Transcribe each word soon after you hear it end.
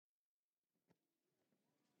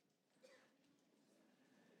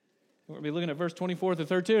We're going to be looking at verse 24 through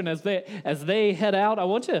 32. And as they head out, I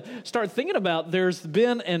want you to start thinking about there's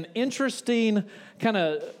been an interesting kind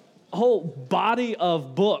of whole body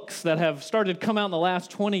of books that have started to come out in the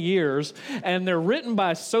last 20 years, and they're written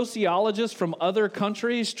by sociologists from other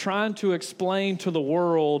countries trying to explain to the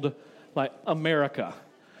world, like, America.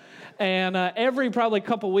 And every probably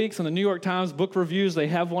couple weeks in the New York Times book reviews, they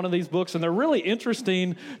have one of these books, and they're really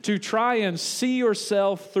interesting to try and see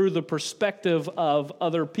yourself through the perspective of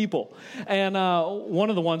other people. And one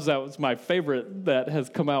of the ones that was my favorite that has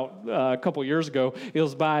come out a couple years ago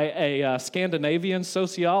is by a Scandinavian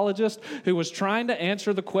sociologist who was trying to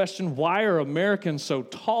answer the question, why are Americans so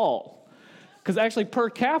tall? Because actually,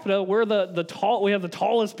 per capita, we have the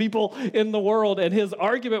tallest people in the world, and his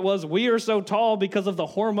argument was we are so tall because of the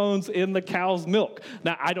hormones in the cow's milk.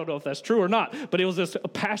 Now, I don't know if that's true or not, but it was this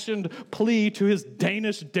passionate plea to his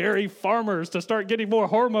Danish dairy farmers to start getting more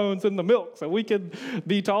hormones in the milk so we could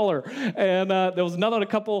be taller. And there was another one a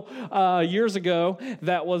couple years ago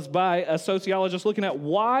that was by a sociologist looking at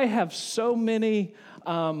why have so many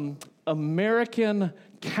American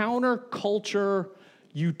counterculture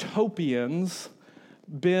utopians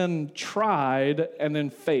been tried and then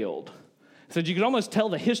failed. So you can almost tell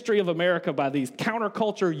the history of America by these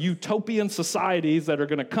counterculture utopian societies that are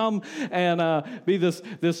going to come and be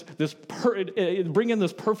bring in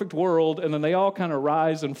this perfect world, and then they all kind of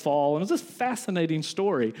rise and fall. And it's this fascinating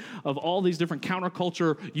story of all these different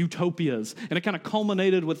counterculture utopias, and it kind of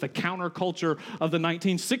culminated with the counterculture of the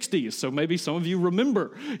 1960s. So maybe some of you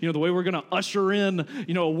remember, the way we're going to usher in,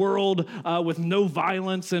 a world with no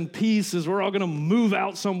violence and peace is we're all going to move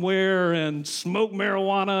out somewhere and smoke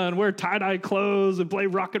marijuana and wear tie-dye clothes and play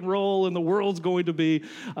rock and roll, and the world's going to be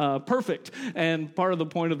perfect. And part of the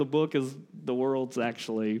point of the book is the world's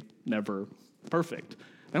actually never perfect.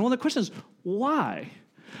 And one of the questions is, why?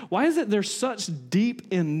 Why is it there's such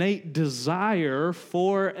deep innate desire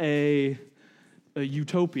for a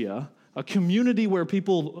utopia, a community where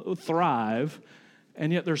people thrive,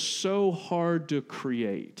 and yet they're so hard to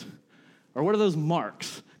create? Or what are those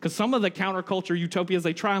marks? Because some of the counterculture utopias,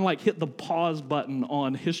 they try and hit the pause button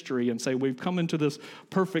on history and say, we've come into this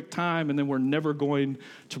perfect time and then we're never going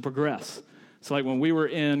to progress. So when we were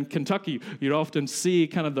in Kentucky, you'd often see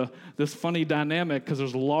kind of this funny dynamic because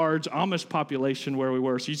there's a large Amish population where we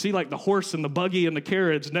were. So you see the horse and the buggy and the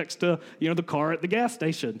carriage next to, the car at the gas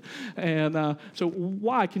station. And so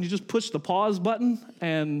why? Can you just push the pause button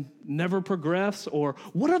and never progress? Or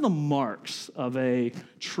what are the marks of a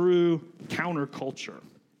true counterculture?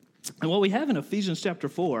 And what we have in Ephesians chapter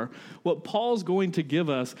 4, what Paul's going to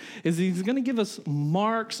give us is he's going to give us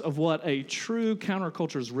marks of what a true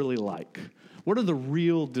counterculture is really like. What are the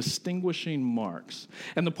real distinguishing marks?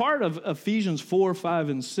 And the part of Ephesians 4, 5,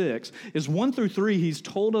 and 6 is 1 through 3, he's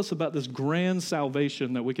told us about this grand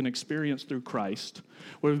salvation that we can experience through Christ,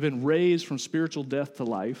 where we've been raised from spiritual death to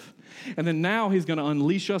life. And then now he's going to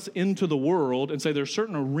unleash us into the world and say there's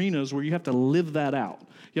certain arenas where you have to live that out.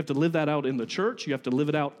 You have to live that out in the church. You have to live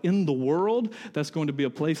it out in the world. That's going to be a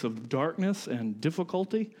place of darkness and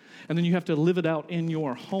difficulty. And then you have to live it out in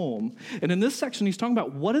your home. And in this section, he's talking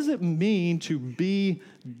about what does it mean to be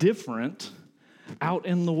different out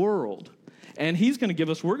in the world. And he's going to give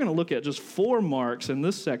us, we're going to look at just 4 marks in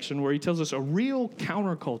this section where he tells us a real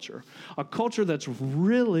counterculture, a culture that's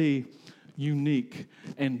really unique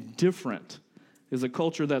and different, is a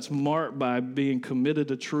culture that's marked by being committed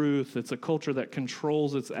to truth. It's a culture that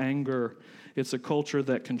controls its anger. It's a culture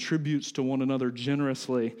that contributes to one another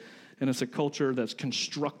generously. And it's a culture that's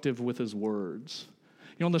constructive with his words.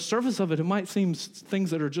 On the surface of it, it might seem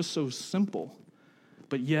things that are just so simple,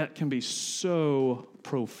 but yet can be so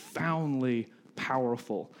profoundly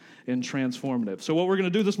powerful and transformative. So what we're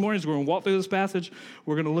going to do this morning is we're going to walk through this passage.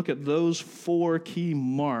 We're going to look at those 4 key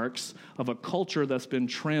marks of a culture that's been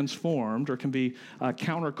transformed or can be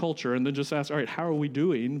counterculture, and then just ask, all right, how are we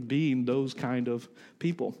doing being those kind of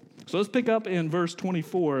people? So let's pick up in verse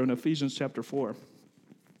 24 in Ephesians chapter 4.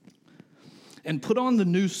 And put on the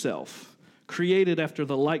new self, created after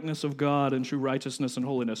the likeness of God in true righteousness and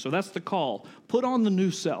holiness. So that's the call. Put on the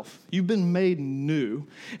new self. You've been made new.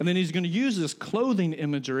 And then he's going to use this clothing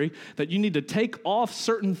imagery that you need to take off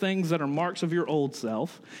certain things that are marks of your old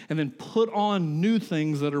self and then put on new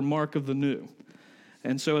things that are mark of the new.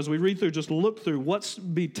 And so as we read through, just look through what's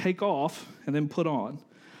be take off and then put on.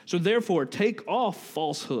 So therefore, take off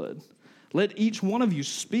falsehood. Let each one of you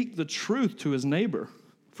speak the truth to his neighbor,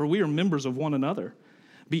 for we are members of one another.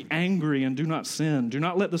 Be angry and do not sin. Do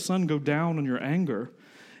not let the sun go down on your anger,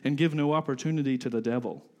 and give no opportunity to the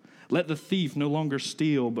devil. Let the thief no longer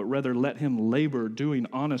steal, but rather let him labor, doing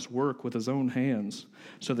honest work with his own hands,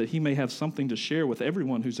 so that he may have something to share with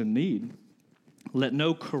everyone who's in need. Let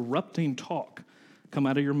no corrupting talk come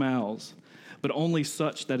out of your mouths, but only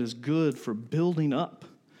such that is good for building up,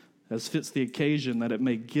 as fits the occasion, that it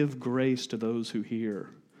may give grace to those who hear.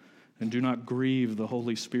 And do not grieve the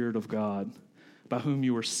Holy Spirit of God, by whom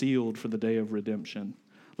you are sealed for the day of redemption.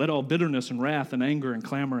 Let all bitterness and wrath and anger and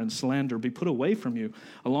clamor and slander be put away from you,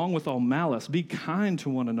 along with all malice. Be kind to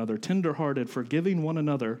one another, tenderhearted, forgiving one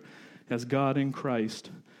another, as God in Christ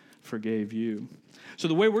forgave you. So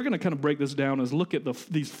the way we're going to kind of break this down is look at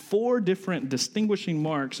these 4 different distinguishing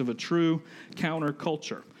marks of a true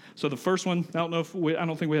counterculture. So the first one, I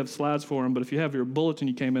don't think we have slides for them, but if you have your bulletin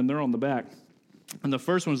you came in, they're on the back. And the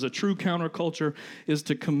first one is a true counterculture is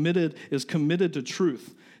committed to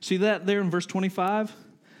truth. See that there in verse 25?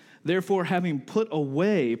 Therefore, having put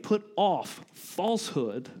off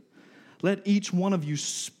falsehood, let each one of you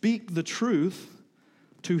speak the truth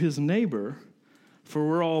to his neighbor, for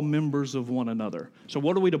we're all members of one another. So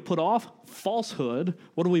what are we to put off? Falsehood.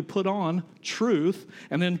 What do we put on? Truth.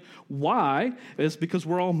 And then why? It's because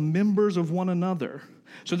we're all members of one another.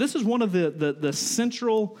 So this is one of the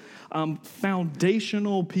central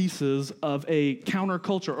foundational pieces of a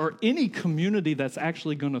counterculture, or any community that's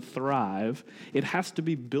actually going to thrive. It has to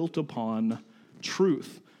be built upon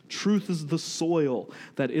truth. Truth is the soil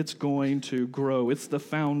that it's going to grow. It's the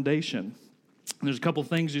foundation. There's a couple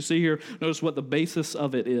things you see here. Notice what the basis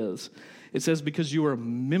of it is. It says, because you are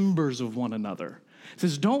members of one another. It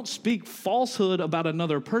says, don't speak falsehood about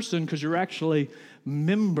another person because you're actually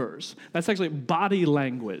members. That's actually body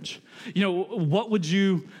language. You know, what would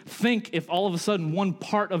you think if all of a sudden one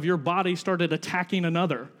part of your body started attacking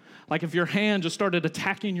another? Like if your hand just started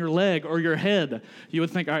attacking your leg or your head, you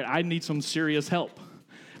would think, all right, I need some serious help.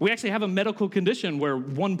 We actually have a medical condition where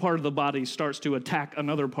one part of the body starts to attack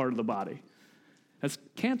another part of the body. That's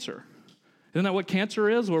cancer. Isn't that what cancer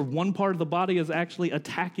is? Where one part of the body is actually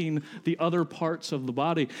attacking the other parts of the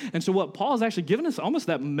body. And so what Paul is actually giving us almost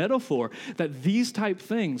that metaphor that these type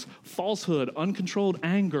things, falsehood, uncontrolled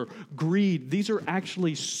anger, greed, these are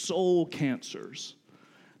actually soul cancers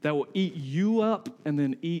that will eat you up and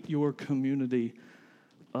then eat your community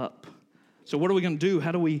up. So what are we going to do?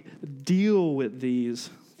 How do we deal with these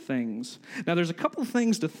things? Now there's a couple of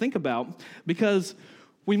things to think about, because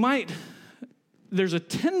there's a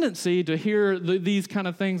tendency to hear these kind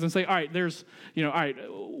of things and say, all right,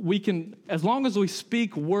 we can, as long as we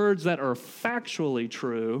speak words that are factually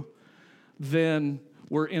true, then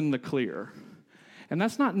we're in the clear. And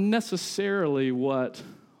that's not necessarily what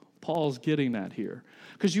Paul's getting at here.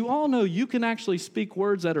 Because you all know you can actually speak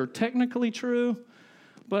words that are technically true,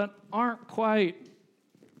 but aren't quite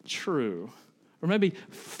true. Or maybe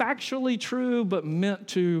factually true, but meant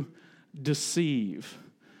to deceive.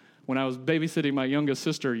 When I was babysitting my youngest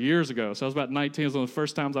sister years ago, so I was about 19, it was one of the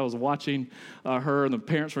first times I was watching her, and the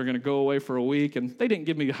parents were going to go away for a week, and they didn't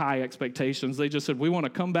give me high expectations. They just said, we want to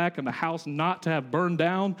come back and the house not to have burned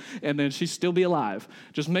down, and then she'd still be alive.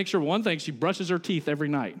 Just make sure, one thing, she brushes her teeth every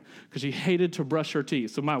night, because she hated to brush her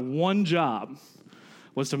teeth. So my one job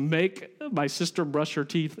was to make my sister brush her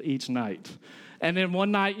teeth each night. And then one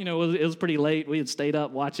night, it was pretty late. We had stayed up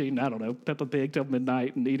watching, Peppa Pig till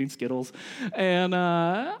midnight and eating Skittles. And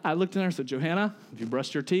I looked in there and said, Johanna, have you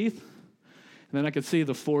brushed your teeth? And then I could see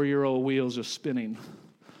the 4-year-old wheels just spinning.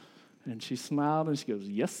 And she smiled and she goes,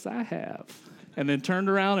 yes, I have. And then turned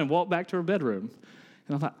around and walked back to her bedroom.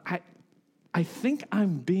 And I thought, I think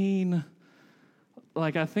I'm being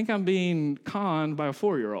conned by a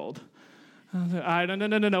 4-year-old. I said, all right,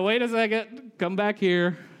 no, wait a second. Come back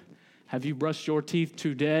here. Have you brushed your teeth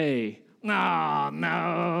today?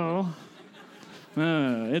 No.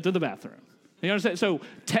 Into the bathroom. You understand? So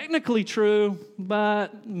technically true,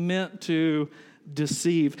 but meant to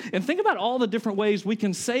deceive. And think about all the different ways we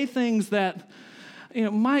can say things that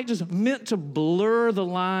might just meant to blur the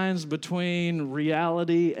lines between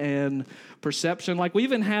reality and perception. Like we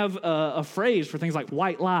even have a phrase for things like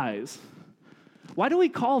white lies. Why do we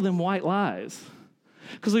call them white lies?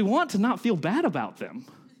 Because we want to not feel bad about them.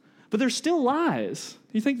 But they're still lies.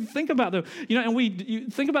 You think about them, and you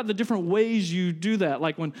think about the different ways you do that.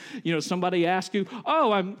 Like when, somebody asks you,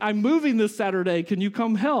 oh, I'm moving this Saturday. Can you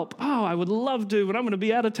come help? Oh, I would love to, but I'm going to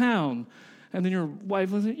be out of town. And then your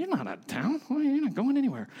wife will say, you're not out of town. Well, you're not going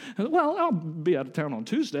anywhere. Well, I'll be out of town on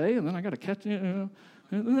Tuesday, and then I got to catch you.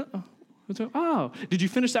 Oh, did you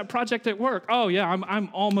finish that project at work? Oh, yeah, I'm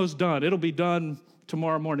almost done. It'll be done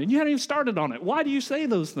tomorrow morning. You hadn't even started on it. Why do you say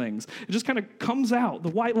those things? It just kind of comes out. The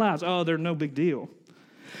white lies, they're no big deal.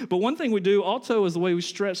 But one thing we do also is the way we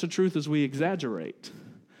stretch the truth is we exaggerate.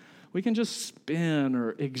 we can just spin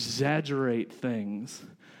or exaggerate things.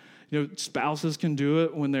 You know, spouses can do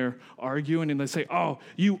it when they're arguing and they say, oh,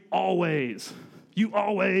 you always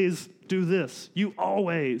do this. You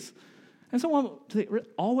always. And someone, do they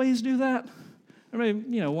always do that? Or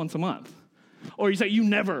maybe, once a month. Or you say, you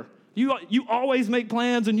never. You always make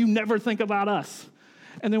plans and you never think about us.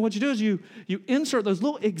 And then what you do is you insert those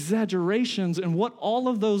little exaggerations, and what all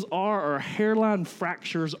of those are hairline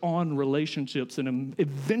fractures on relationships, and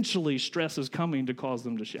eventually stress is coming to cause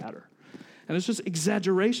them to shatter. And it's just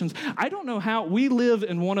exaggerations. I don't know how we live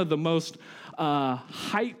in one of the most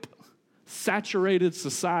hype-saturated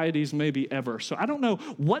societies maybe ever. So I don't know,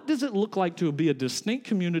 what does it look like to be a distinct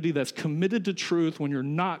community that's committed to truth when you're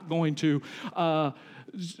not going to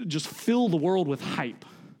just fill the world with hype?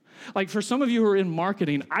 Like for some of you who are in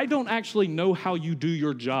marketing, I don't actually know how you do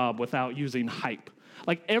your job without using hype.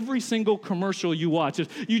 Like every single commercial you watch,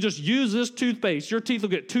 you just use this toothpaste, your teeth will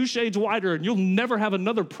get 2 shades whiter and you'll never have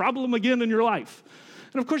another problem again in your life.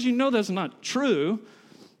 And of course you know that's not true,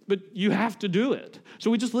 but you have to do it.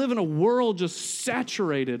 So we just live in a world just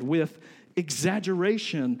saturated with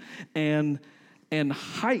exaggeration and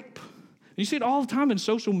hype. You see it all the time in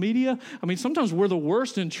social media. I mean, sometimes we're the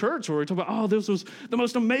worst in church where we talk about, oh, this was the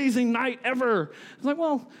most amazing night ever. It's like,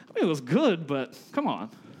 well, I mean, it was good, but come on.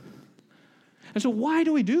 And so why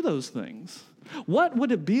do we do those things? What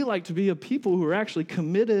would it be like to be a people who are actually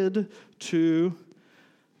committed to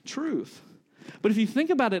truth? But if you think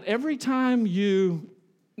about it, every time you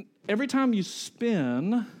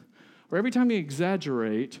spin, or every time you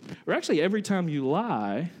exaggerate, or actually every time you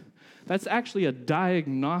lie, that's actually a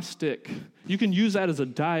diagnostic. You can use that as a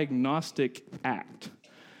diagnostic act.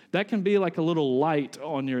 That can be like a little light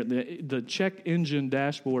on the check engine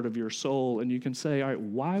dashboard of your soul, and you can say, all right,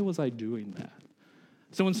 why was I doing that?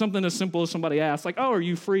 So when something as simple as somebody asks, like, oh, are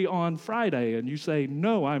you free on Friday? And you say,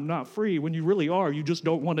 no, I'm not free, when you really are, you just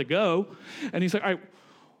don't want to go. And you say, all right,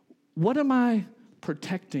 what am I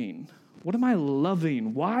protecting? What am I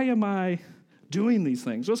loving? Why am I doing these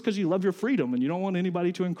things? Well, it's because you love your freedom and you don't want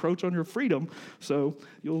anybody to encroach on your freedom, so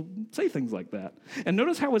you'll say things like that. And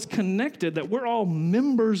notice how it's connected, that we're all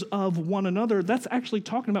members of one another. That's actually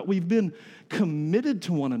talking about we've been committed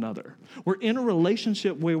to one another. We're in a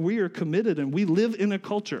relationship where we are committed, and we live in a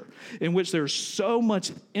culture in which there's so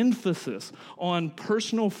much emphasis on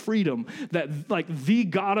personal freedom that, like, the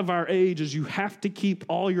God of our age is you have to keep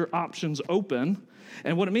all your options open.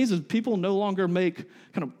 And what it means is people no longer make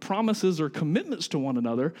kind of promises or commitments to one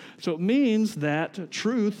another. So it means that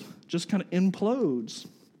truth just kind of implodes.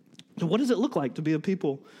 So what does it look like to be a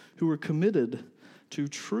people who are committed to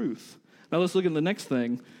truth? Now let's look at the next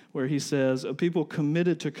thing where he says, a people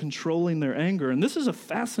committed to controlling their anger. And this is a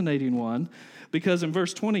fascinating one because in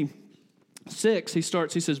verse 26, he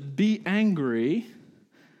says, be angry,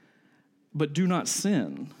 but do not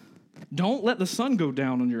sin. Don't let the sun go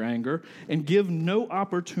down on your anger, and give no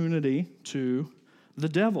opportunity to the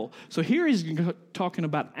devil. So here he's talking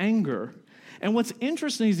about anger. And what's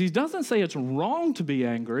interesting is he doesn't say it's wrong to be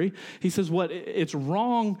angry. He says it's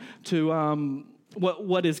wrong to,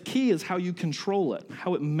 what is key is how you control it,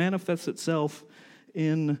 how it manifests itself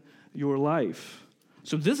in your life.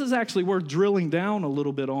 So this is actually worth drilling down a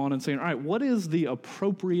little bit on and saying, all right, what is the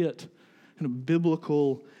appropriate kind of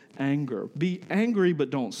biblical anger? Be angry, but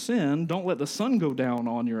don't sin. Don't let the sun go down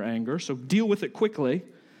on your anger. So deal with it quickly,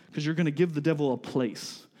 because you're going to give the devil a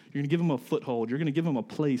place. You're going to give him a foothold. You're going to give him a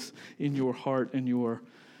place in your heart and your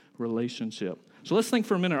relationship. So let's think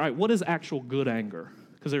for a minute. All right, what is actual good anger?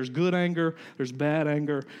 Because there's good anger, there's bad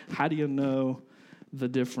anger. How do you know the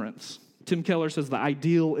difference? Tim Keller says the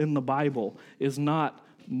ideal in the Bible is not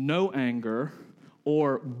no anger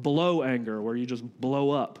or blow anger, where you just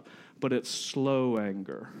blow up, but it's slow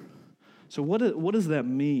anger. So what does that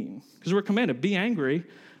mean? Because we're commanded, be angry,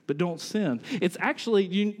 but don't sin. It's actually,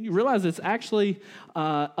 you realize it's actually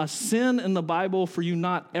a sin in the Bible for you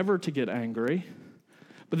not ever to get angry,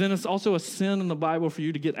 but then it's also a sin in the Bible for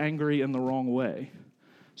you to get angry in the wrong way.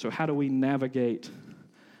 So how do we navigate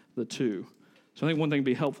the two? So I think one thing to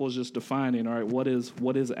be helpful is just defining, all right, what is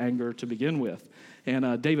anger to begin with?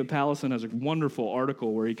 And David Pallison has a wonderful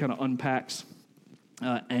article where he kind of unpacks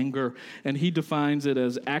anger, and he defines it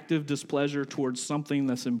as active displeasure towards something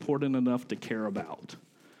that's important enough to care about.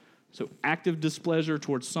 So active displeasure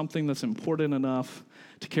towards something that's important enough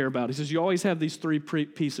to care about. He says you always have these three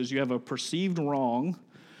pieces. You have a perceived wrong,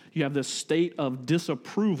 you have this state of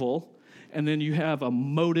disapproval, and then you have a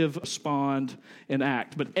motive, respond, and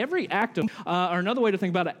act. But every act of, or another way to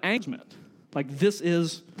think about it, anger. Like, this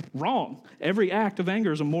is wrong. Every act of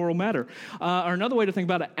anger is a moral matter. Or another way to think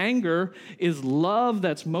about it, anger is love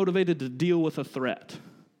that's motivated to deal with a threat.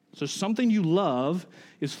 So something you love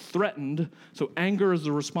is threatened, so anger is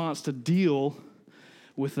the response to deal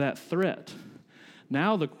with that threat.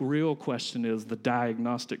 Now the real question is the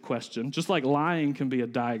diagnostic question. Just like lying can be a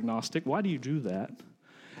diagnostic, why do you do that?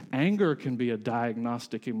 Anger can be a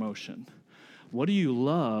diagnostic emotion. What do you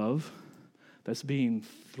love that's being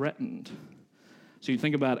threatened? So you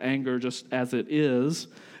think about anger just as it is.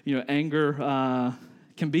 Anger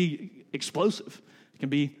can be explosive. It can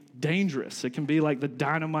be dangerous. It can be like the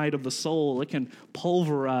dynamite of the soul. It can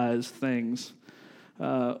pulverize things.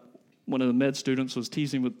 One of the med students was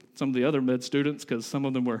teasing with some of the other med students because some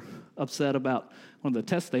of them were upset about one of the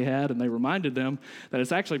tests they had, and they reminded them that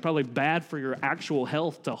it's actually probably bad for your actual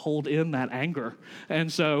health to hold in that anger.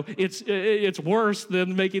 And so it's worse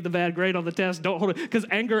than making the bad grade on the test. Don't hold it, because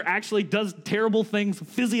anger actually does terrible things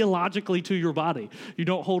physiologically to your body. You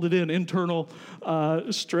don't hold it in, internal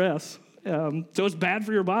stress. So it's bad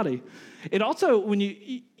for your body. It also, when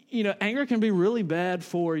anger can be really bad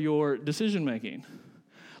for your decision making.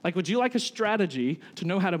 Like, would you like a strategy to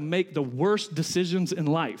know how to make the worst decisions in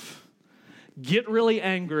life? Get really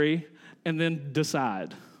angry and then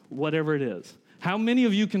decide, whatever it is. How many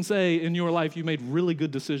of you can say in your life you made really good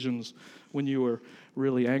decisions when you were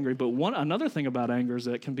really angry? But another thing about anger is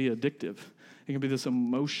that it can be addictive. It can be this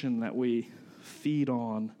emotion that we feed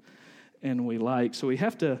on and we like. So we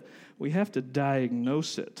have to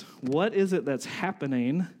diagnose it. What is it that's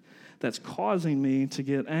happening that's causing me to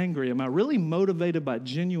get angry? Am I really motivated by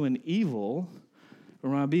genuine evil, or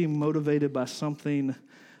am I being motivated by something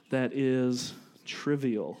that is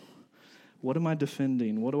trivial? What am I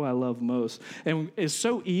defending? What do I love most? And it's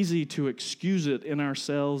so easy to excuse it in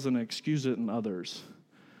ourselves and excuse it in others.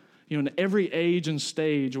 In every age and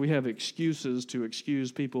stage, we have excuses to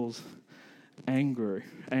excuse people's anger.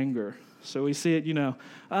 So we see it,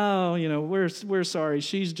 we're sorry,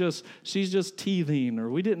 she's just teething,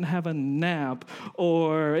 or we didn't have a nap,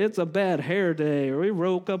 or it's a bad hair day, or we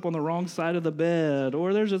woke up on the wrong side of the bed,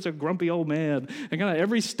 or there's just a grumpy old man. And kind of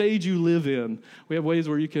every stage you live in, we have ways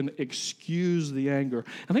where you can excuse the anger.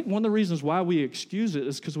 I think one of the reasons why we excuse it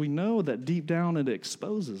is because we know that deep down it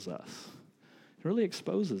exposes us. It really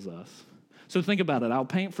exposes us. So think about it. I'll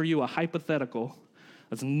paint for you a hypothetical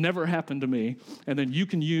that's never happened to me, and then you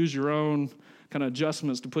can use your own kind of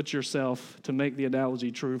adjustments to put yourself to make the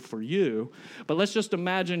analogy true for you. But let's just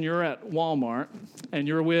imagine you're at Walmart, and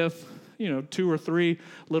you're with, 2 or 3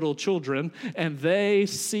 little children, and they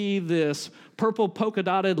see this purple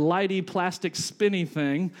polka-dotted, lighty, plastic spinny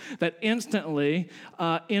thing that instantly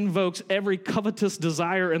invokes every covetous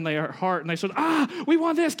desire in their heart. And they said, we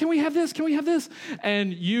want this. Can we have this? Can we have this?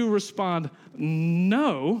 And you respond,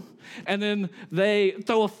 no. And then they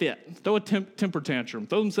throw a fit, throw a temper tantrum,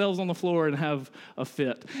 throw themselves on the floor and have a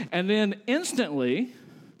fit. And then instantly,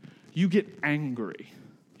 you get angry.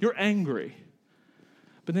 You're angry.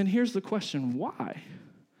 But then here's the question, why?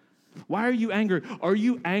 Why are you angry? Are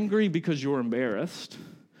you angry because you're embarrassed?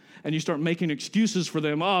 And you start making excuses for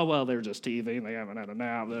them. Oh, well, they're just teething. They haven't had a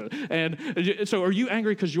nap. And so are you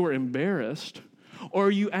angry because you're embarrassed? Or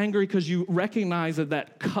are you angry because you recognize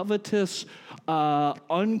that covetous,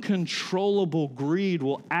 uncontrollable greed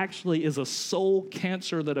is a soul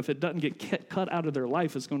cancer that if it doesn't get cut out of their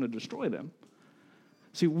life, it's going to destroy them?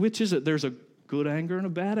 See, which is it? There's a good anger and a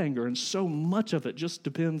bad anger, and so much of it just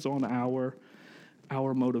depends on our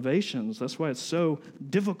motivations. That's why it's so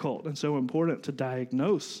difficult and so important to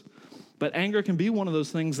diagnose. But anger can be one of those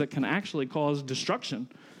things that can actually cause destruction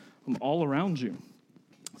from all around you.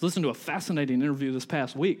 Let's listen to a fascinating interview this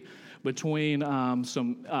past week between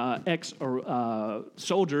some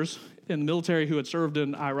ex-soldiers in the military who had served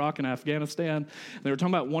in Iraq and Afghanistan. And they were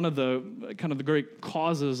talking about one of the kind of the great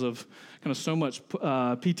causes of kind of so much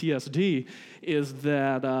PTSD is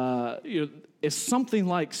that it's something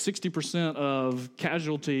like 60% of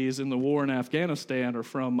casualties in the war in Afghanistan are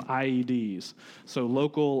from IEDs, so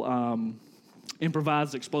local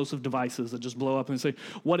improvised explosive devices that just blow up. And say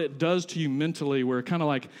what it does to you mentally, where kind of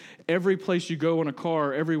like every place you go in a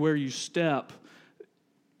car, everywhere you step,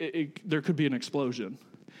 there could be an explosion.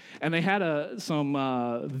 And they had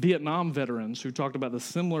some Vietnam veterans who talked about the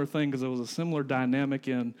similar thing because there was a similar dynamic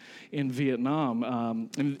in Vietnam.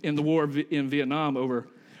 In the war in Vietnam,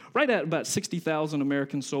 right at about 60,000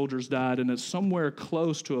 American soldiers died, and it's somewhere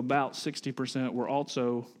close to about 60% were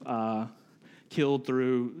also killed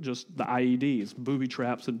through just the IEDs, booby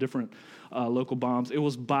traps and different local bombs. It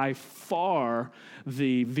was by far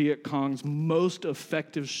the Viet Cong's most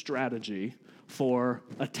effective strategy for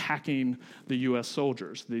attacking the U.S.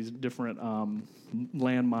 soldiers, these different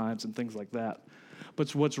landmines and things like that.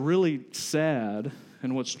 But what's really sad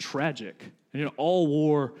and what's tragic, and all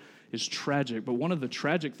war is tragic. But one of the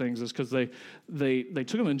tragic things is because they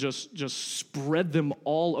took them and just spread them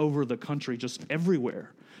all over the country, just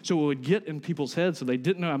everywhere. So it would get in people's heads, so they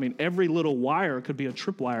didn't know. I mean, every little wire could be a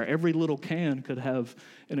tripwire. Every little can could have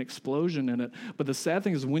an explosion in it. But the sad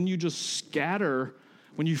thing is when you just scatter,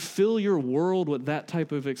 when you fill your world with that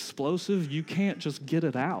type of explosive, you can't just get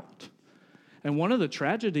it out. And one of the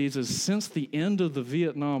tragedies is since the end of the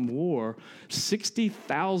Vietnam War,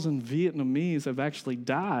 60,000 Vietnamese have actually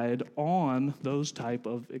died on those type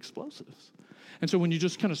of explosives. And so when you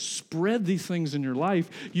just kind of spread these things in your life,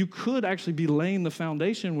 you could actually be laying the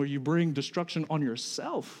foundation where you bring destruction on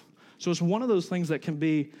yourself. So it's one of those things that can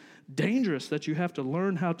be dangerous that you have to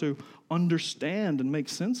learn how to understand and make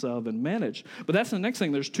sense of and manage. But that's the next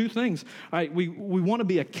thing. There's two things. All right, we want to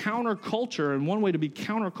be a counterculture, and one way to be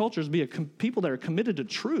counterculture is be people that are committed to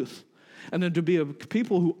truth. And then to be a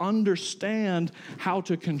people who understand how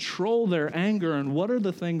to control their anger and what are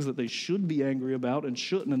the things that they should be angry about and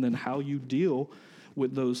shouldn't, and then how you deal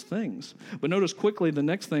with those things. But notice quickly the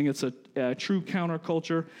next thing, it's a true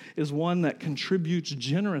counterculture is one that contributes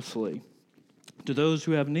generously to those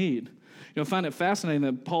who have need. I find it fascinating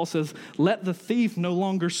that Paul says, let the thief no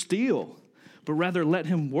longer steal, but rather let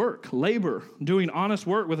him work, labor, doing honest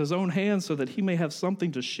work with his own hands so that he may have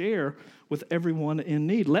something to share with everyone in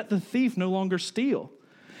need. Let the thief no longer steal.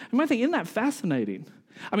 You might think, isn't that fascinating?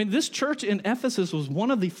 I mean, this church in Ephesus was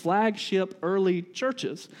one of the flagship early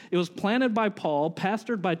churches. It was planted by Paul,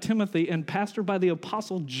 pastored by Timothy, and pastored by the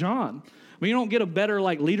Apostle John. I mean, you don't get a better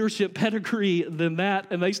leadership pedigree than that,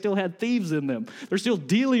 and they still had thieves in them. They're still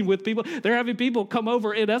dealing with people. They're having people come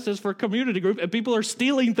over, in essence, for a community group, and people are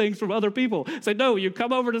stealing things from other people. Say, no, you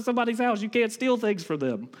come over to somebody's house, you can't steal things from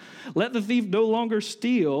them. Let the thief no longer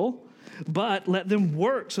steal, but let them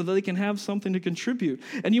work so that they can have something to contribute.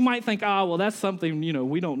 And you might think, well, that's something,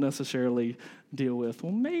 we don't necessarily deal with.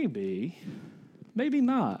 Well, maybe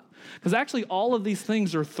not. Because actually all of these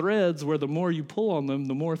things are threads where the more you pull on them,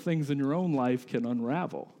 the more things in your own life can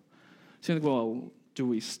unravel. So you think, well, do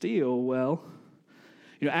we steal? Well,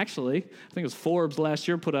 actually, I think it was Forbes last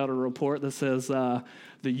year put out a report that says the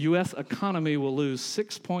U.S. economy will lose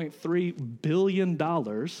 $6.3 billion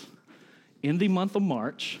in the month of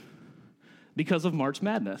March because of March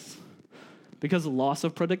Madness, because of loss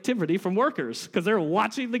of productivity from workers, because they're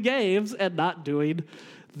watching the games and not doing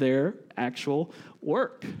their actual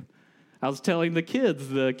work. I was telling the kids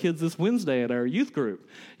this Wednesday at our youth group,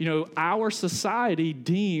 our society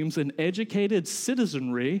deems an educated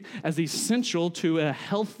citizenry as essential to a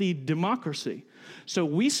healthy democracy. So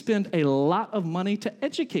we spend a lot of money to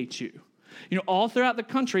educate you. All throughout the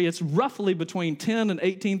country, it's roughly between $10,000 and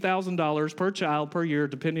 $18,000 per child per year,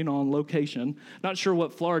 depending on location. Not sure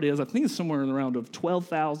what Florida is. I think it's somewhere in the round of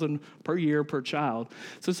 $12,000 per year per child.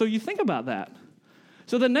 So you think about that.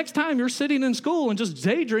 So the next time you're sitting in school and just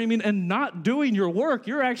daydreaming and not doing your work,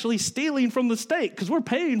 you're actually stealing from the state because we're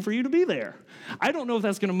paying for you to be there. I don't know if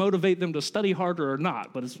that's going to motivate them to study harder or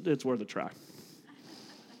not, but it's worth a try.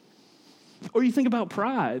 Or you think about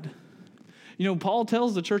pride. Paul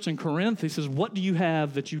tells the church in Corinth, he says, what do you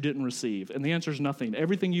have that you didn't receive? And the answer is nothing.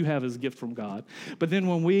 Everything you have is a gift from God. But then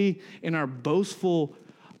when we, in our boastful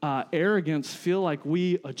arrogance, feel like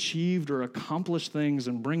we achieved or accomplished things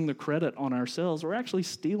and bring the credit on ourselves, we're actually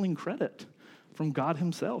stealing credit from God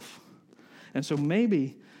himself. And so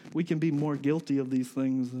maybe we can be more guilty of these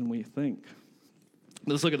things than we think.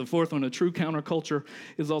 Let's look at the fourth one. A true counterculture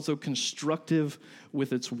is also constructive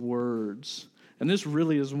with its words. And this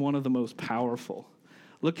really is one of the most powerful.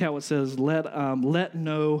 Look how it says, let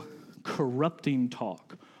no corrupting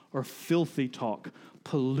talk or filthy talk,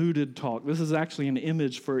 polluted talk. This is actually an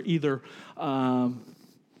image for either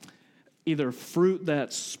fruit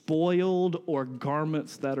that's spoiled or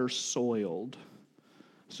garments that are soiled.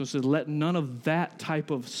 So it says, let none of that type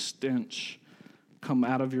of stench come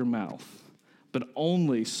out of your mouth, but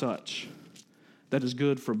only such that is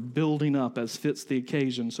good for building up as fits the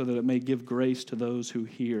occasion so that it may give grace to those who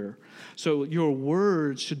hear. So your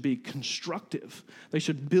words should be constructive. They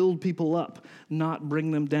should build people up, not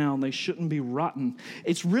bring them down. They shouldn't be rotten.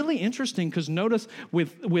 It's really interesting because notice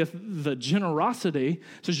with the generosity,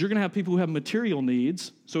 it says you're going to have people who have material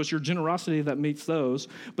needs, so it's your generosity that meets those.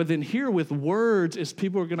 But then here with words is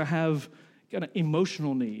people are going to have kind of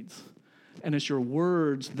emotional needs, and it's your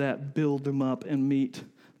words that build them up and meet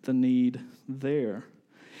the need there.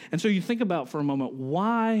 And so you think about for a moment,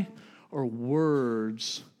 why are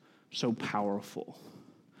words so powerful?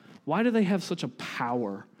 Why do they have such a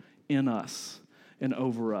power in us and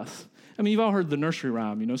over us? I mean, you've all heard the nursery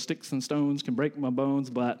rhyme, sticks and stones can break my bones,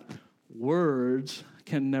 but words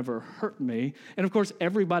can never hurt me. And of course,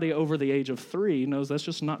 everybody over the age of 3 knows that's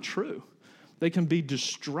just not true. They can be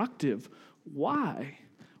destructive. Why?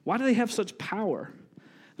 Why do they have such power?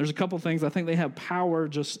 There's a couple things. I think they have power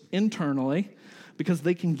just internally because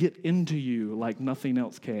they can get into you like nothing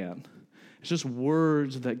else can. It's just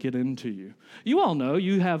words that get into you. You all know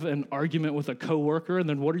you have an argument with a coworker, and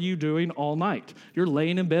then what are you doing all night? You're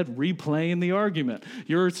laying in bed replaying the argument.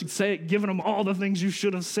 You're giving them all the things you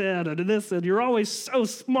should have said and this, and you're always so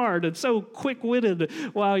smart and so quick-witted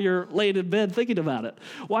while you're laying in bed thinking about it.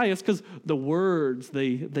 Why? It's because the words,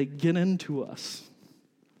 they get into us.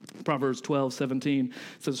 Proverbs 12:17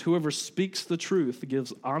 says, "Whoever speaks the truth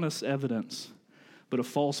gives honest evidence, but a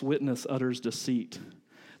false witness utters deceit.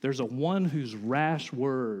 There's a one whose rash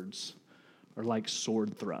words are like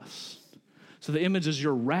sword thrusts." So the image is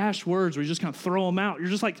your rash words where you just kind of throw them out. You're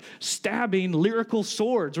just like stabbing lyrical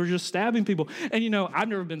swords, or you're just stabbing people. And I've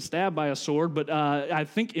never been stabbed by a sword, but I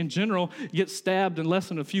think in general, you get stabbed in less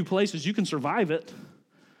than a few places. You can survive it,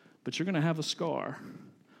 but you're going to have a scar.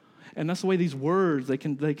 And that's the way these words, they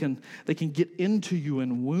can get into you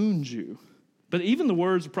and wound you. But even the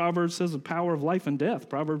words of Proverbs says the power of life and death.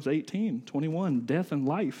 Proverbs 18:21, death and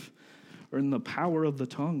life are in the power of the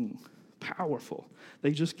tongue. Powerful.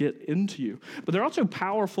 They just get into you. But they're also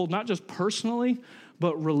powerful not just personally,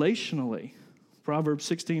 but relationally. Proverbs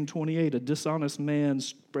 16:28, a dishonest man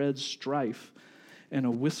spreads strife, and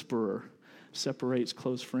a whisperer separates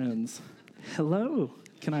close friends. Hello,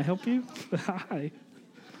 can I help you? Hi.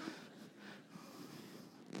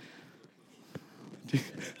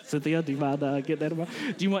 Cynthia, do you mind getting that about?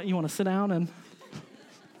 Do you want to sit down and?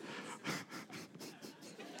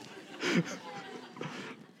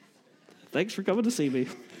 Thanks for coming to see me.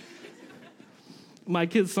 My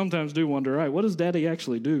kids sometimes do wonder, all right, what does Daddy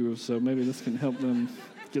actually do? So maybe this can help them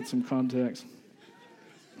get some context.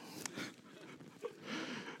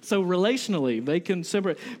 So relationally, they can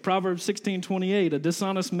separate. Proverbs 16:28, a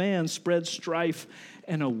dishonest man spreads strife,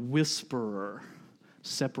 and a whisperer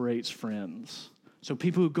separates friends. So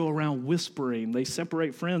people who go around whispering, they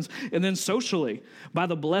separate friends. And then socially, by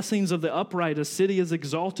the blessings of the upright, a city is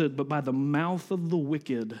exalted, but by the mouth of the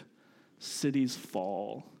wicked, cities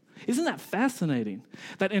fall. Isn't that fascinating?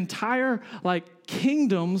 That entire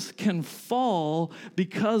kingdoms can fall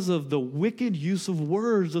because of the wicked use of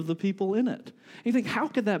words of the people in it. And you think, how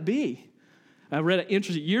could that be? I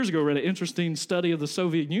years ago read an interesting study of the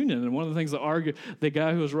Soviet Union, and one of the things the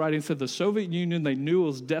guy who was writing said the Soviet Union, they knew it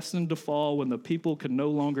was destined to fall when the people could no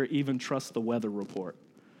longer even trust the weather report.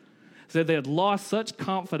 Said they had lost such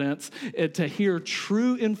confidence to hear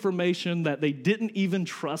true information that they didn't even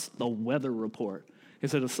trust the weather report. He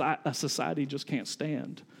said a society just can't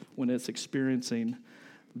stand when it's experiencing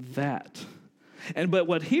that. But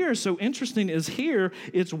what here is so interesting is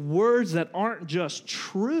it's words that aren't just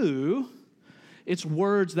true. It's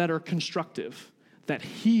words that are constructive, that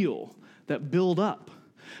heal, that build up.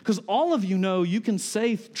 Because all of you know you can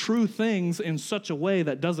say true things in such a way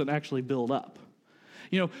that doesn't actually build up.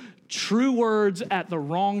 True words at the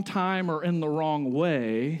wrong time or in the wrong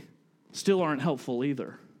way still aren't helpful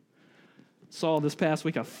either. Saw this past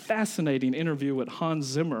week a fascinating interview with Hans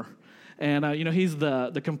Zimmer. And, he's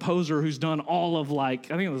the composer who's done all of,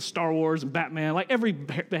 the Star Wars and Batman,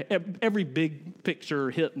 every big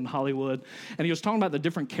picture hit in Hollywood. And he was talking about the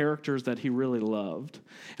different characters that he really loved.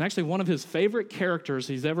 And actually, one of his favorite characters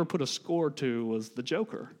he's ever put a score to was the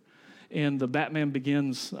Joker in the Batman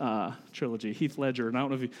Begins trilogy, Heath Ledger. And I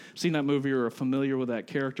don't know if you've seen that movie or are familiar with that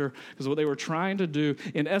character, because what they were trying to do,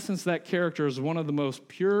 in essence, that character is one of the most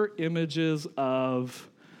pure images of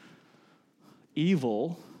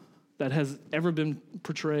evil that has ever been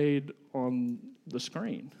portrayed on the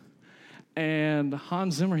screen. And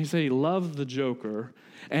Hans Zimmer, he said he loved the Joker,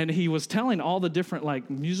 and he was telling all the different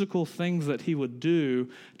musical things that he would do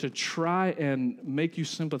to try and make you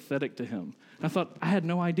sympathetic to him. And I thought, I had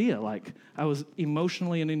no idea. I was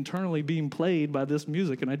emotionally and internally being played by this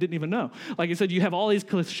music, and I didn't even know. Like he said, you have all these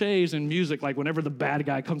cliches in music, whenever the bad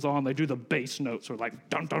guy comes on, they do the bass notes, or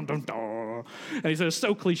dun, dun, dun, dun. And he said, it's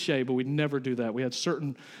so cliche, but we'd never do that. We had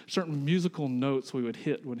certain musical notes we would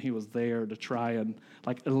hit when he was there to try and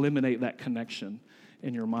eliminate that connection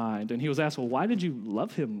in your mind. And he was asked, well, why did you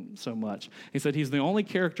love him so much? He said, he's the only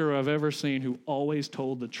character I've ever seen who always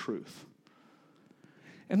told the truth.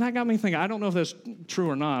 And that got me thinking, I don't know if that's true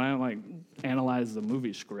or not. I don't analyze the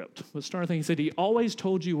movie script. But started thinking, he said, he always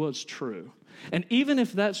told you what's true. And even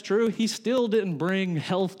if that's true, he still didn't bring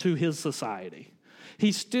health to his society.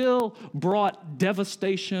 He still brought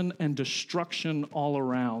devastation and destruction all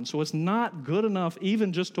around. So it's not good enough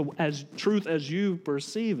even just to as truth as you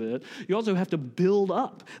perceive it. You also have to build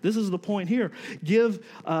up. This is the point here. Give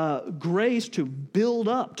grace to build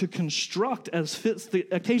up, to construct as fits the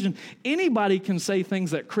occasion. Anybody can say things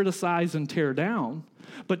that criticize and tear down,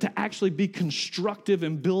 but to actually be constructive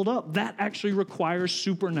and build up, that actually requires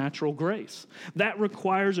supernatural grace. That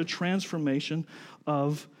requires a transformation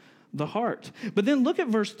of the heart. But then look at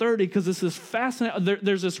verse 30, because this is fascinating.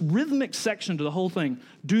 There's this rhythmic section to the whole thing.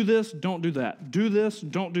 Do this, don't do that. Do this,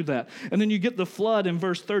 don't do that. And then you get the flood in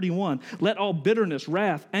verse 31. Let all bitterness,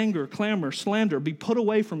 wrath, anger, clamor, slander be put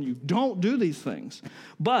away from you. Don't do these things.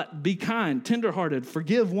 But be kind, tenderhearted,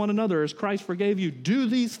 forgive one another as Christ forgave you. Do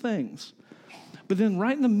these things. But then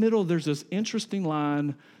right in the middle, there's this interesting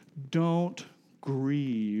line, don't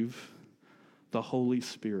grieve the Holy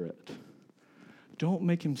Spirit. Don't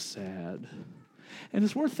make him sad. And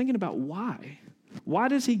it's worth thinking about why. Why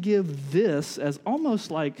does he give this as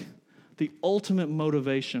almost like the ultimate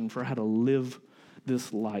motivation for how to live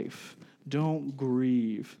this life? Don't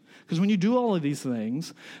grieve. Because when you do all of these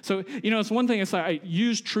things, so, it's one thing, it's like, I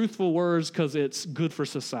use truthful words because it's good for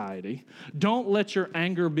society. Don't let your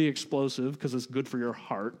anger be explosive because it's good for your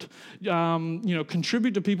heart.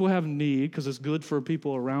 Contribute to people who have need because it's good for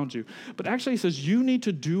people around you. But actually, he says you need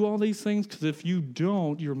to do all these things because if you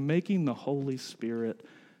don't, you're making the Holy Spirit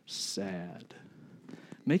sad.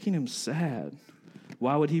 Making him sad.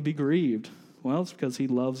 Why would he be grieved? Well, it's because he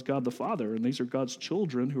loves God the Father, and these are God's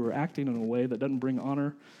children who are acting in a way that doesn't bring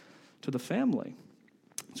honor to the family.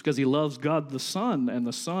 It's because he loves God the Son, and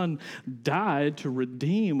the Son died to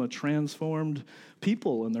redeem a transformed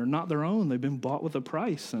people, and they're not their own. They've been bought with a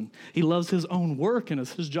price, and he loves his own work, and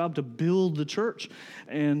it's his job to build the church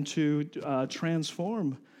and to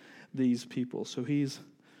transform these people. So he's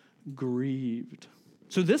grieved.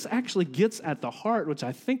 So this actually gets at the heart, which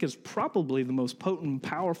I think is probably the most potent,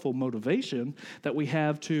 powerful motivation that we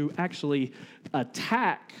have to actually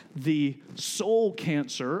attack the soul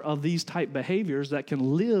cancer of these type behaviors that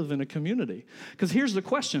can live in a community. Because here's the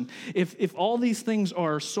question. If all these things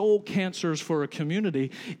are soul cancers for a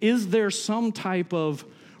community, is there some type of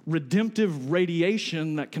redemptive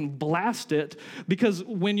radiation that can blast it? Because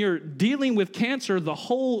when you're dealing with cancer, the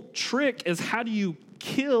whole trick is how do you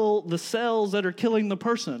kill the cells that are killing the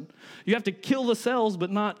person? You have to kill the cells but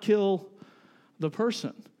not kill the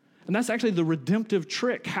person. And that's actually the redemptive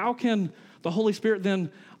trick. How can the Holy Spirit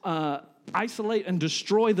then isolate and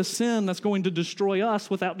destroy the sin that's going to destroy us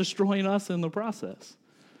without destroying us in the process?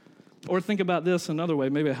 Or think about this another way,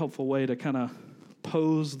 maybe a helpful way to kind of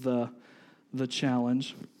pose the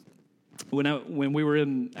challenge. When we were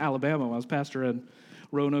in Alabama, when I was pastor in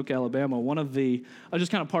Roanoke, Alabama, one of the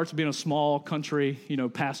just kind of parts of being a small country,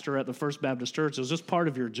 pastor at the First Baptist Church, it was just part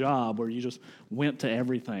of your job where you just went to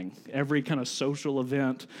everything, every kind of social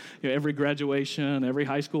event, every graduation, every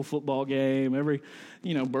high school football game, every,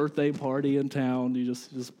 birthday party in town. You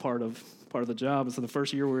just part of the job. And so the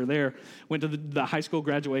first year we were there, went to the high school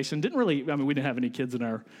graduation. We didn't have any kids in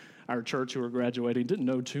our church who were graduating. Didn't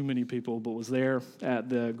know too many people, but was there at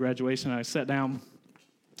the graduation. I sat down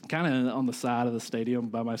kind of on the side of the stadium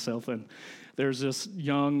by myself, and there's this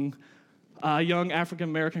young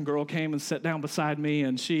African-American girl came and sat down beside me,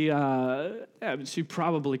 and she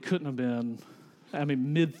probably couldn't have been,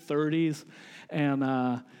 mid-30s,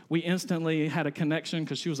 and we instantly had a connection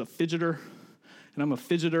because she was a fidgeter, and I'm a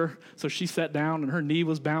fidgeter, so she sat down, and her knee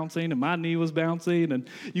was bouncing, and my knee was bouncing, and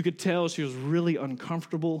you could tell she was really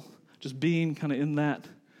uncomfortable just being kind of in that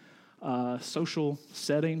social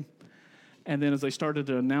setting. And then as they started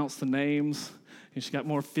to announce the names, and she got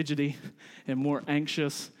more fidgety and more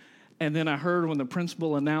anxious. And then I heard when the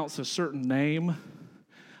principal announced a certain name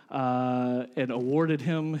and awarded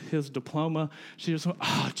him his diploma, she just went,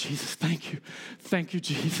 "Oh, Jesus, thank you. Thank you,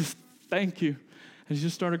 Jesus. Thank you." And she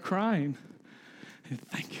just started crying. And,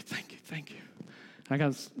 "Thank you, thank you, thank you." And I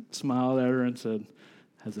kind of smiled at her and said,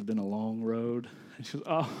 "Has it been a long road?" And she goes,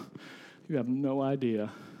 "Oh, you have no idea.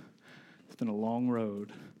 It's been a long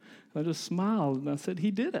road." And I just smiled, and I said,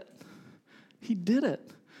 "He did it. He did it."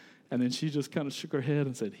 And then she just kind of shook her head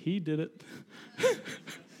and said, "He did it.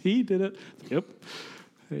 He did it." Yep,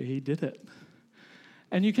 he did it.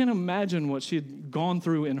 And you can imagine what she had gone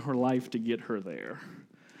through in her life to get her there.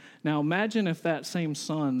 Now imagine if that same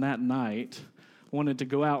son that night wanted to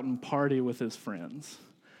go out and party with his friends.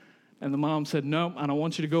 And the mom said, no, I don't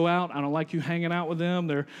want you to go out. I don't like you hanging out with them.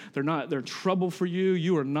 They're trouble for you.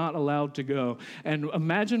 You are not allowed to go. And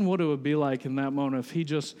imagine what it would be like in that moment if he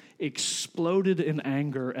just exploded in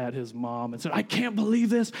anger at his mom and said, I can't believe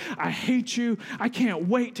this. I hate you. I can't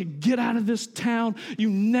wait to get out of this town. You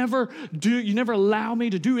never allow me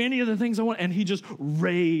to do any of the things I want. And he just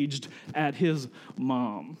raged at his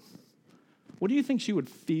mom. What do you think she would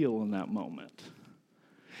feel in that moment?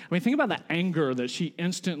 I mean, think about the anger that she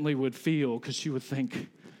instantly would feel, because she would think,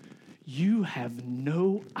 you have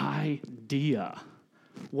no idea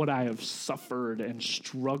what I have suffered and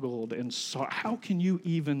struggled and saw. How can you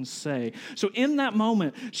even say? So in that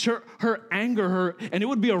moment, her anger, and it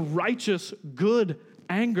would be a righteous, good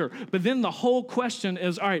anger. But then the whole question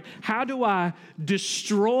is, all right, how do I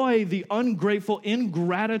destroy the ungrateful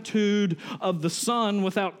ingratitude of the son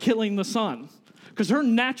without killing the son? Because her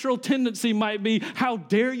natural tendency might be, how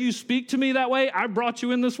dare you speak to me that way? I brought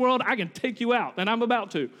you in this world. I can take you out, and I'm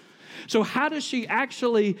about to. So how does she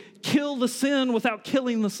actually kill the sin without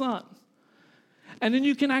killing the son? And then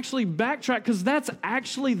you can actually backtrack, because that's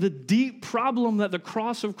actually the deep problem that the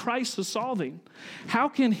cross of Christ is solving. How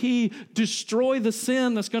can he destroy the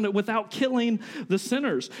sin that's going to, without killing the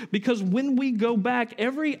sinners? Because when we go back,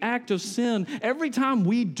 every act of sin, every time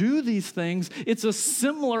we do these things, it's a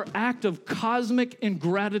similar act of cosmic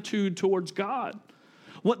ingratitude towards God.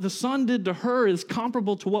 What the Son did to her is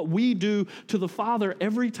comparable to what we do to the Father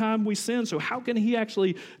every time we sin. So how can he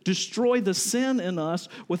actually destroy the sin in us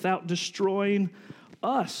without destroying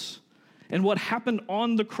us? And what happened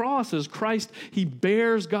on the cross is Christ, he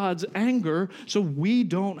bears God's anger so we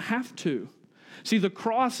don't have to. See, the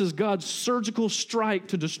cross is God's surgical strike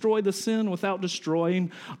to destroy the sin without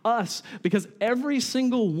destroying us. Because every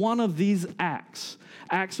single one of these acts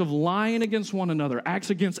of lying against one another, acts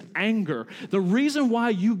against anger. The reason why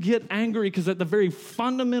you get angry, because at the very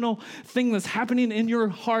fundamental thing that's happening in your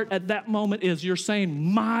heart at that moment is you're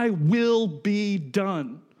saying, my will be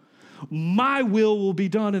done. My will be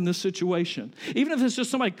done in this situation. Even if it's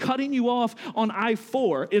just somebody cutting you off on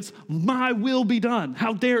I-4, it's my will be done.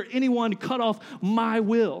 How dare anyone cut off my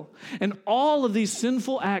will? And all of these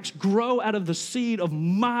sinful acts grow out of the seed of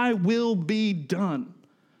my will be done.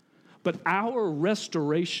 But our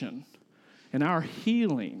restoration and our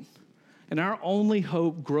healing and our only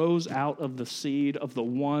hope grows out of the seed of the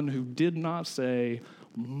one who did not say,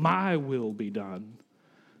 my will be done,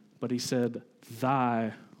 but he said,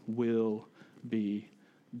 thy will be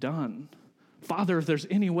done. Father, if there's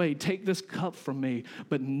any way, take this cup from me,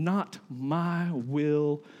 but not my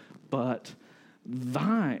will, but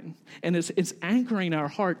thine. And it's anchoring our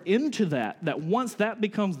heart into that once that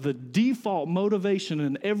becomes the default motivation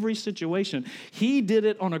in every situation, he did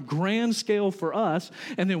it on a grand scale for us,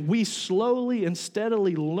 and then we slowly and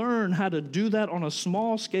steadily learn how to do that on a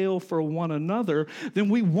small scale for one another, then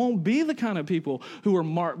we won't be the kind of people who are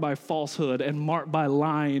marked by falsehood and marked by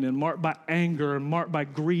lying and marked by anger and marked by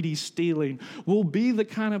greedy stealing. We'll be the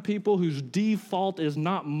kind of people whose default is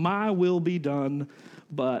not my will be done,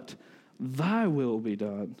 but thy will be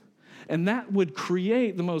done. And that would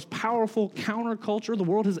create the most powerful counterculture the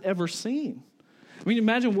world has ever seen. I mean,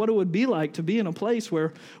 imagine what it would be like to be in a place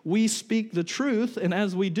where we speak the truth, and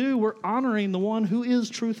as we do, we're honoring the one who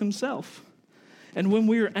is truth himself. And when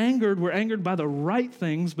we're angered by the right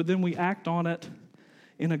things, but then we act on it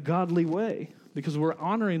in a godly way because we're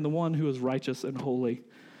honoring the one who is righteous and holy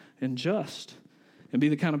and just. And be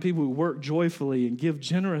the kind of people who work joyfully and give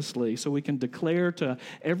generously so we can declare to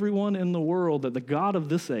everyone in the world that the God of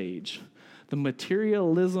this age, the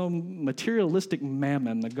materialistic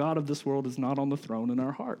mammon, the God of this world is not on the throne in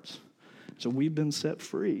our hearts. So we've been set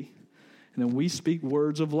free. And then we speak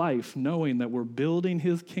words of life, knowing that we're building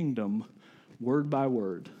his kingdom word by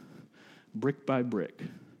word, brick by brick.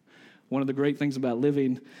 One of the great things about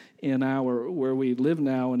living in where we live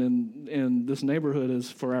now and in this neighborhood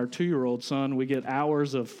is for our 2-year-old son, we get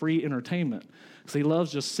hours of free entertainment. Because he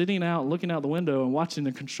loves just sitting out, looking out the window and watching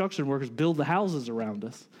the construction workers build the houses around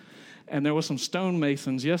us. And there was some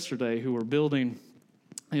stonemasons yesterday who were building,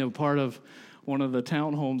 part of one of the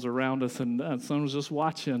townhomes around us, and son was just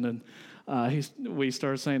watching, and we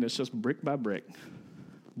started saying it's just brick by brick,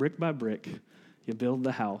 you build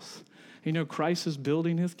the house. Christ is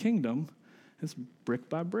building his kingdom. It's brick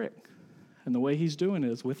by brick. And the way he's doing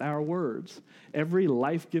it is with our words. Every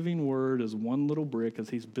life-giving word is one little brick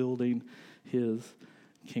as he's building his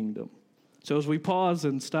kingdom. So as we pause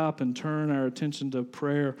and stop and turn our attention to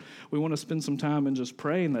prayer, we want to spend some time in just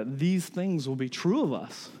praying that these things will be true of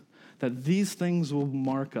us, that these things will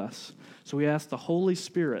mark us. So we ask the Holy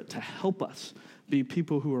Spirit to help us be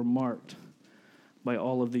people who are marked by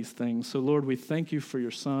all of these things. So, Lord, we thank you for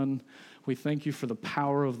your Son. We thank you for the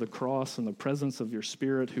power of the cross and the presence of your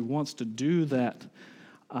Spirit who wants to do that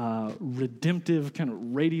redemptive, kind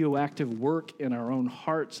of radioactive work in our own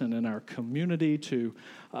hearts and in our community to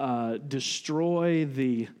destroy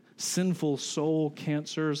the sinful soul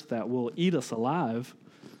cancers that will eat us alive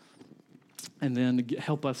and then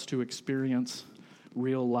help us to experience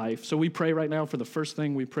real life. So we pray right now for the first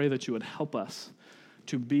thing, we pray that you would help us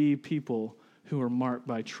to be people who are marked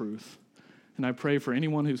by truth. And I pray for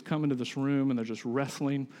anyone who's come into this room and they're just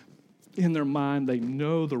wrestling in their mind. They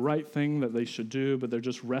know the right thing that they should do, but they're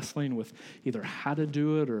just wrestling with either how to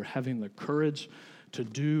do it or having the courage to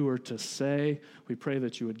do or to say. We pray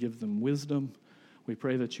that you would give them wisdom. We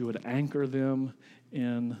pray that you would anchor them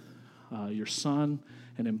in your Son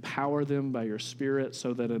and empower them by your Spirit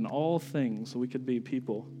so that in all things we could be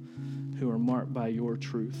people who are marked by your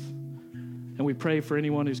truth. And we pray for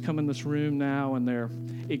anyone who's come in this room now and they're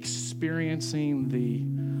experiencing the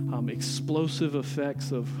explosive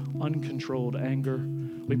effects of uncontrolled anger.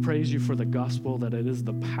 We praise you for the gospel, that it is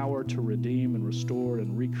the power to redeem and restore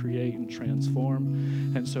and recreate and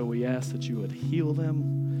transform. And so we ask that you would heal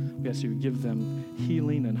them. We ask you would give them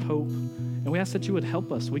healing and hope. And we ask that you would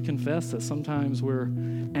help us. We confess that sometimes we're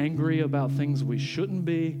angry about things we shouldn't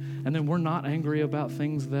be, and then we're not angry about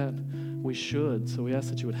things that we should. So we ask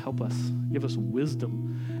that you would help us, give us wisdom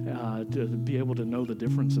to be able to know the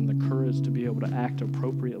difference and the courage to be able to act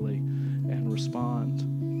appropriately and respond.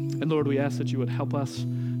 And Lord, we ask that you would help us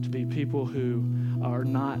to be people who are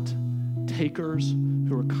not takers,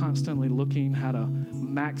 who are constantly looking how to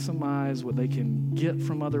maximize what they can get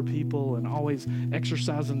from other people and always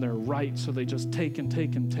exercising their rights, so they just take and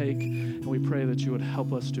take and take. And we pray that you would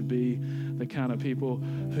help us to be the kind of people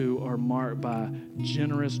who are marked by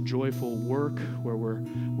generous, joyful work, where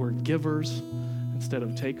we're givers instead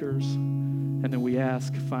of takers. And then we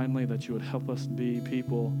ask finally that you would help us be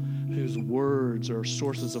people whose words are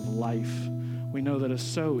sources of life. We know that it's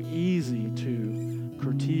so easy to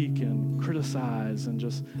critique and criticize, and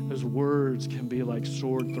just those words can be like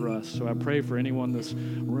sword thrusts. So I pray for anyone in this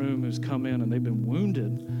room who's come in and they've been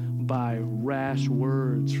wounded by rash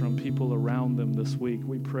words from people around them this week.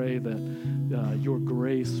 We pray that your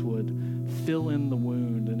grace would fill in the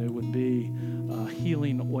wound and it would be a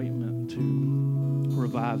healing ointment to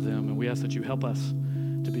revive them. And we ask that you help us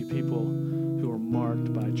to be people who are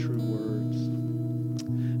marked by true words.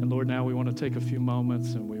 And Lord, now we want to take a few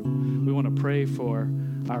moments and we want to pray for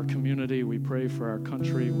our community. We pray for our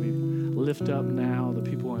country. We lift up now the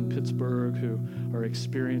people in Pittsburgh who are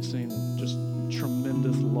experiencing just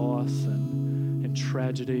tremendous loss and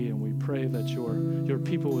tragedy. And we pray that your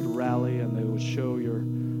people would rally and they would show your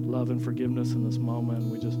love and forgiveness in this moment.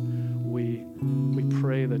 We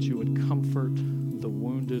pray that you would comfort the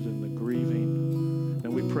wounded and the grieving.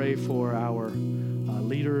 And we pray for our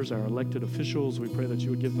leaders, our elected officials. We pray that you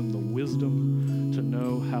would give them the wisdom to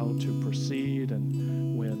know how to proceed.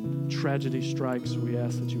 And when tragedy strikes, we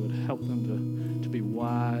ask that you would help them to be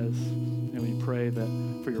wise. And we pray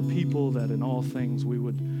that for your people, that in all things we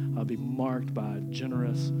would be marked by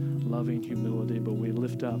generous, loving humility. But we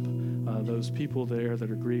lift up those people there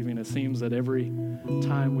that are grieving. It seems that every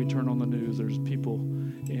time we turn on the news, there's people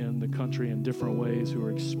in the country in different ways who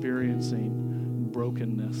are experiencing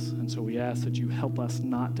brokenness. And so we ask that you help us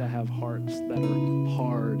not to have hearts that are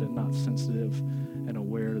hard and not sensitive and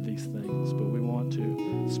aware of these things. But we want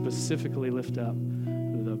to specifically lift up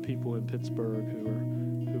the people in Pittsburgh who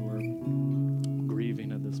are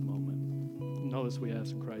grieving at this moment. And all this we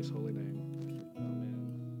ask in Christ's holy name.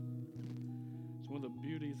 Amen. It's one of the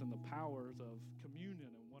beauties and the powers of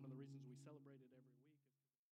communion, and one of the reasons we celebrated